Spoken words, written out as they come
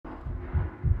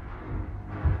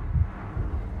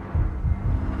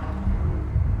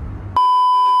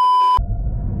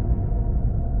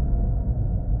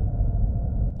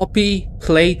Poppy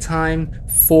Playtime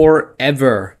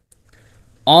Forever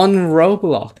on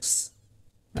Roblox.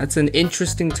 That's an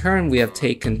interesting turn we have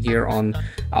taken here on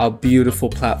our beautiful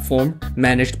platform,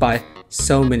 managed by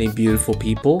so many beautiful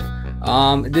people.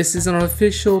 This is an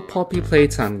official Poppy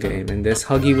Playtime game, and there's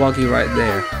Huggy Wuggy right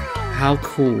there. How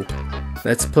cool.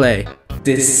 Let's play.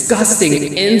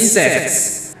 Disgusting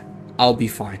insects! I'll be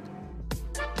fine.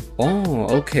 Oh,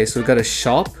 okay, so we got a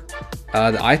shop.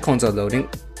 The icons are loading.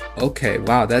 Okay,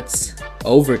 wow, that's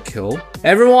overkill.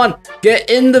 Everyone, get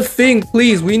in the thing,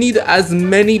 please. We need as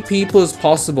many people as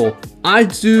possible. I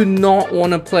do not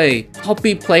want to play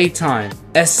Poppy Playtime,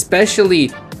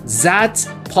 especially that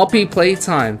Poppy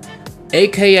Playtime,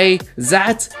 aka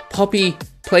that Poppy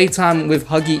Playtime with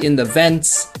Huggy in the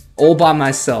vents, all by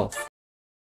myself.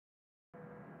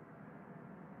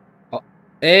 Oh.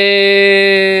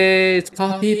 Hey, it's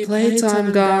Poppy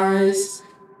Playtime, guys.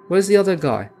 Where's the other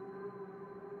guy?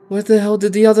 Where the hell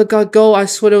did the other guy go? I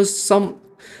swear there was some...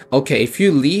 Okay, if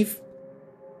you leave,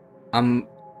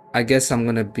 I guess I'm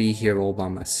gonna be here all by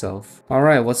myself.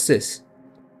 Alright, what's this?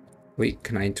 Wait,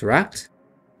 can I interact?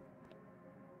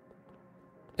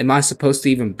 Am I supposed to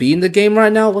even be in the game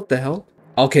right now? What the hell?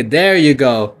 Okay, there you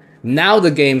go. Now the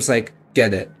game's like,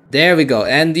 get it. There we go.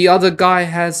 And the other guy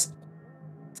has...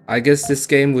 I guess this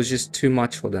game was just too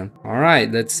much for them.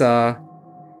 Alright, let's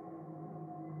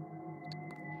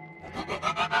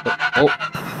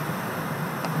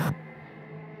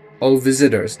Oh,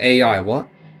 visitors. AI, what?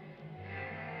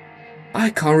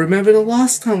 I can't remember the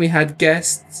last time we had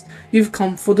guests. You've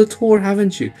come for the tour,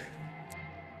 haven't you?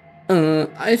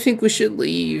 I think we should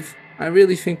leave. I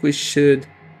really think we should.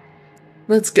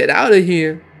 Let's get out of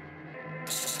here.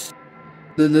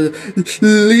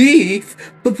 Leave?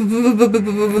 We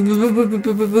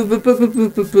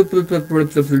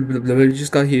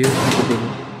just got here.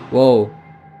 Whoa.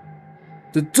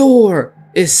 The door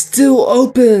is still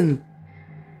open.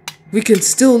 We can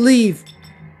still leave.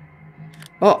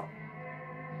 Oh.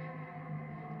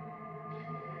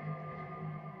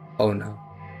 Oh no.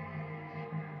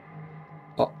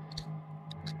 Oh.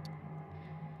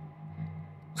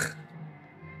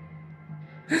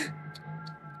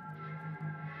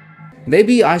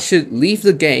 Maybe I should leave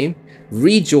the game,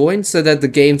 rejoin so that the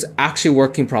game's actually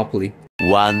working properly.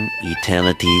 One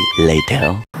eternity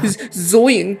later.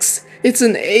 Zoinks! It's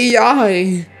an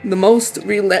AI! The most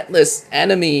relentless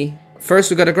enemy.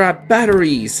 First we gotta grab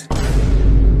batteries.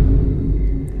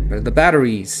 Where are the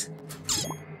batteries?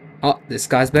 Oh, this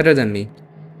guy's better than me.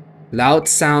 Loud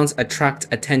sounds attract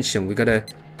attention. We gotta...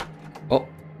 Oh.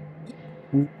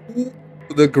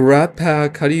 The grab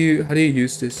pack. How do you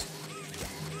use this?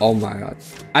 Oh my god.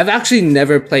 I've actually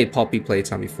never played Poppy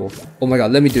Playtime before. Oh my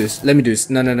god, let me do this. Let me do this.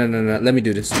 No. Let me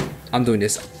do this. I'm doing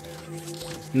this.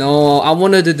 No, I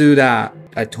wanted to do that.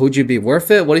 I told you it'd be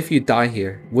worth it. What if you die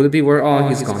here? Would it be worth? Oh,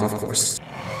 he's gone, of course.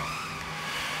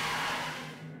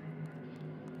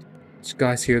 Did you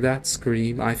guys hear that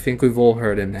scream? I think we've all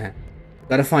heard it, man.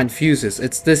 Gotta find fuses.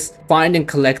 It's this find and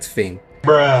collect thing.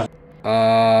 Bruh.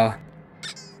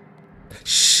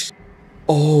 Shh.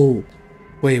 Oh.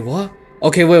 Wait, what?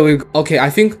 Okay, wait. Okay, I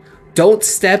think don't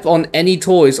step on any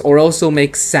toys or else it'll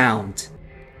make sound.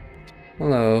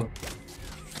 Hello.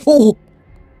 Oh.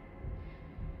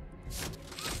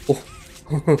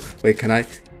 Wait, can I?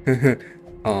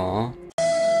 Aww.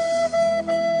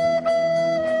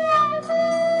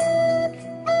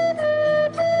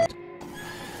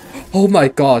 Oh my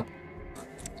god.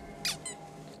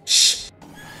 Shh.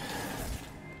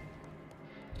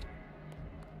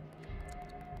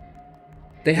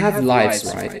 They have lives,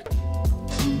 right?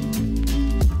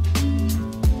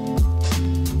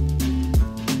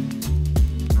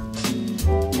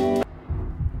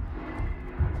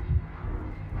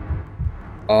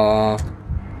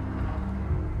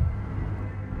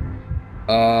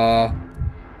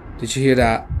 Did you hear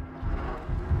that?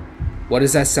 What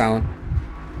is that sound?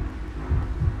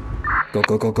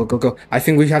 Go. I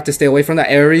think we have to stay away from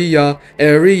that area.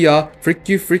 Freak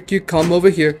you, come over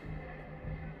here.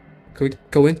 Can we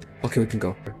go in? Okay, we can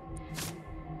go.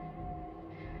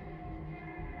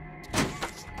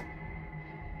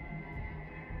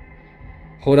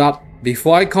 Hold up.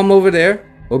 Before I come over there,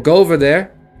 or go over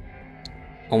there,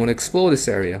 I want to explore this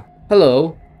area.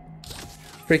 Hello.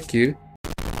 Frick you.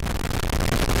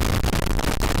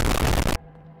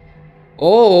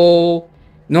 Oh.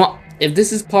 No, if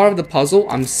this is part of the puzzle,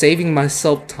 I'm saving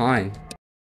myself time.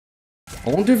 I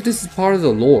wonder if this is part of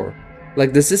the lore.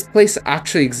 Like, does this place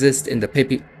actually exist in the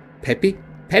Poppy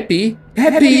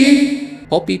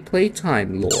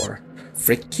Playtime lore?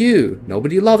 Frick you.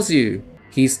 Nobody loves you.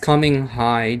 He's coming,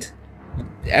 hide.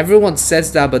 Everyone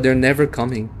says that, but they're never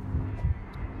coming.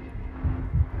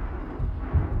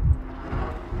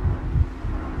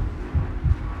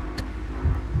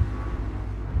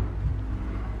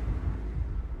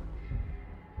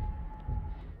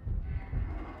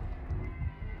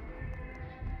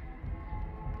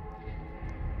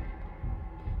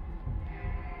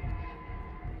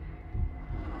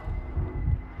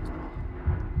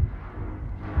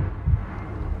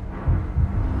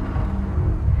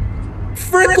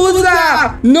 frick was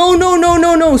that? No, no, no,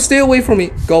 no, no. Stay away from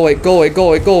me. Go away, go away, go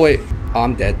away, go away.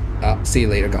 I'm dead. See you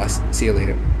later, guys. See you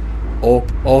later. Oh,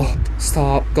 oh,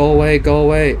 stop. Go away, go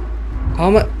away. How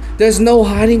am I? There's no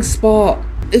hiding spot.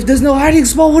 If there's no hiding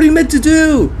spot, what are you meant to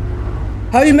do?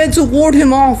 How are you meant to ward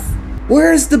him off?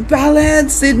 Where's the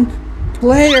balance in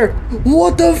player?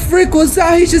 What the frick was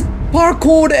that? He just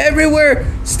parkoured everywhere.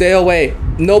 Stay away.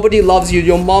 Nobody loves you.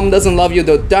 Your mom doesn't love you.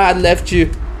 The dad left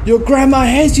you. Your grandma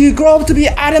hates you. You grow up to be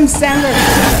Adam Sandler.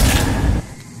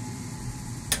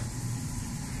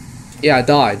 Yeah, I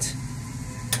died.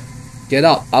 Get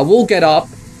up. I will get up.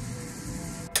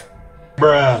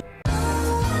 Bruh.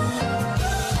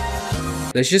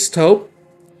 Let's just hope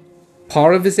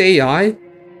part of his AI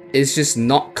is just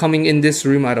not coming in this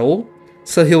room at all.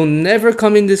 So he'll never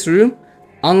come in this room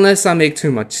unless I make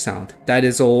too much sound. That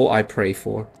is all I pray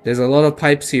for. There's a lot of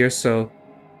pipes here, so...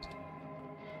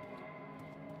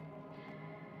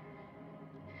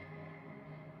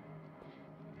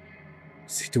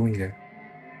 What's he doing there?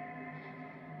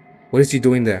 What is he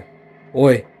doing there?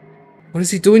 Oi! What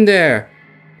is he doing there?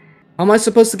 How am I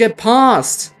supposed to get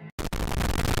past?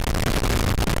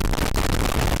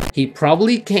 He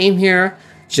probably came here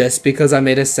just because I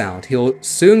made a sound. He'll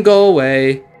soon go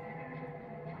away.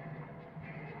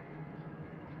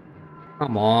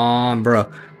 Come on,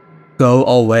 bro. Go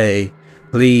away.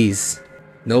 Please.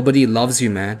 Nobody loves you,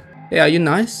 man. Hey, are you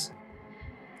nice?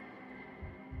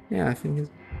 Yeah, I think it's...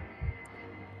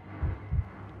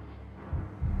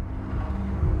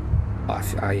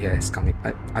 Oh, yeah, it's coming.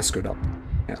 I screwed up.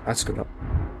 Yeah, I screwed up.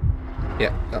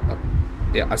 Yeah,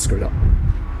 yeah, I screwed up.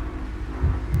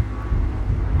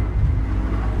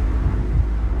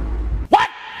 What?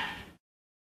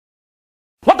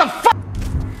 What the fuck?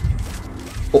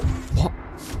 Oh, what?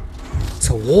 It's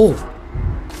a wall.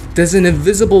 There's an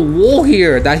invisible wall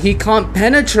here that he can't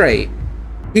penetrate.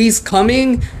 He's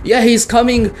coming. Yeah, he's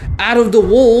coming out of the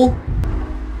wall.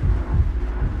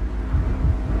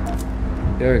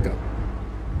 There we go.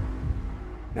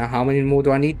 Now, how many more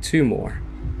do I need? 2 more.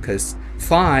 Because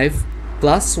 5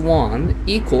 plus 1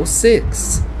 equals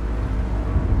 6.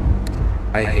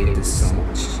 I hate this so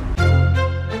much.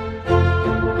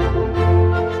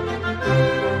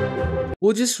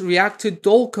 We'll just react to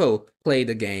Dolko play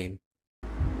the game.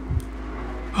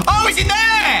 Oh, is it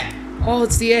there? Oh,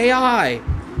 it's the AI.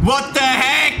 What the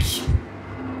heck?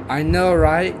 I know,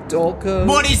 right? Dolko.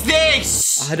 What is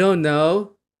this? I don't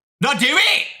know. Not do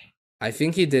it. I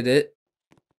think he did it.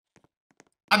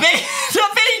 I beat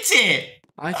it.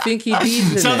 I think he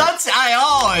beat it. So that's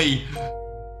AI.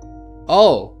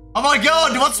 Oh. Oh my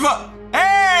god, what's what?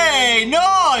 Hey,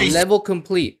 nice. Level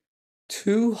complete.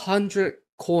 200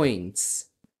 coins.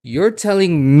 You're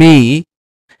telling me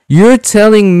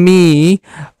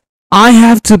I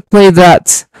have to play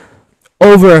that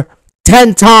over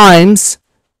 10 times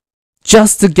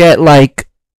just to get, like,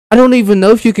 I don't even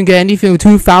know if you can get anything with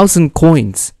 2,000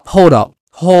 coins. Hold up.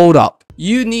 Hold up.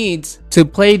 You need to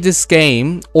play this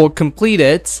game or complete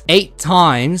it 8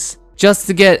 times just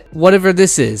to get whatever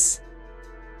this is.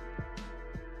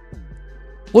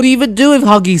 What do you even do with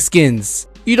Huggy skins?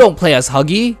 You don't play as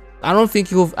Huggy. I don't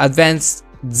think you'll advance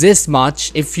this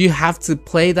much if you have to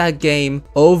play that game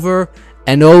over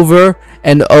and over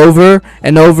and over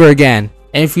and over again.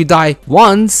 And if you die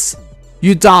once,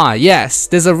 you die. Yes,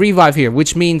 there's a revive here,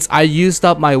 which means I used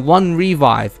up my 1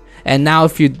 revive. And now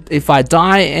if I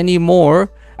die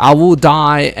anymore, I will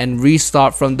die and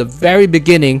restart from the very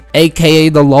beginning, aka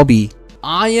the lobby.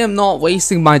 I am not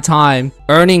wasting my time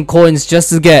earning coins just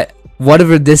to get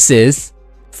whatever this is.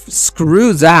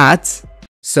 Screw that.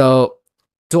 So,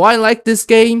 do I like this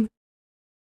game?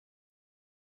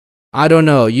 I don't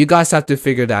know. You guys have to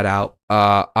figure that out.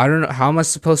 I don't know. How am I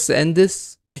supposed to end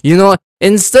this? You know what?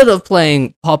 Instead of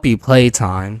playing Poppy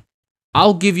Playtime,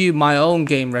 I'll give you my own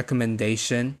game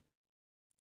recommendation.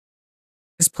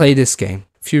 Just play this game.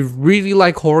 If you really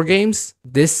like horror games,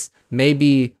 this may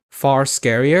be far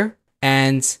scarier.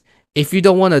 And if you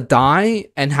don't want to die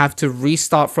and have to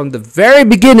restart from the very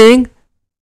beginning,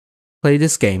 play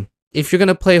this game. If you're going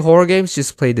to play horror games,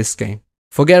 just play this game.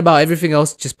 Forget about everything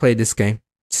else, just play this game.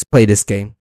 Just play this game.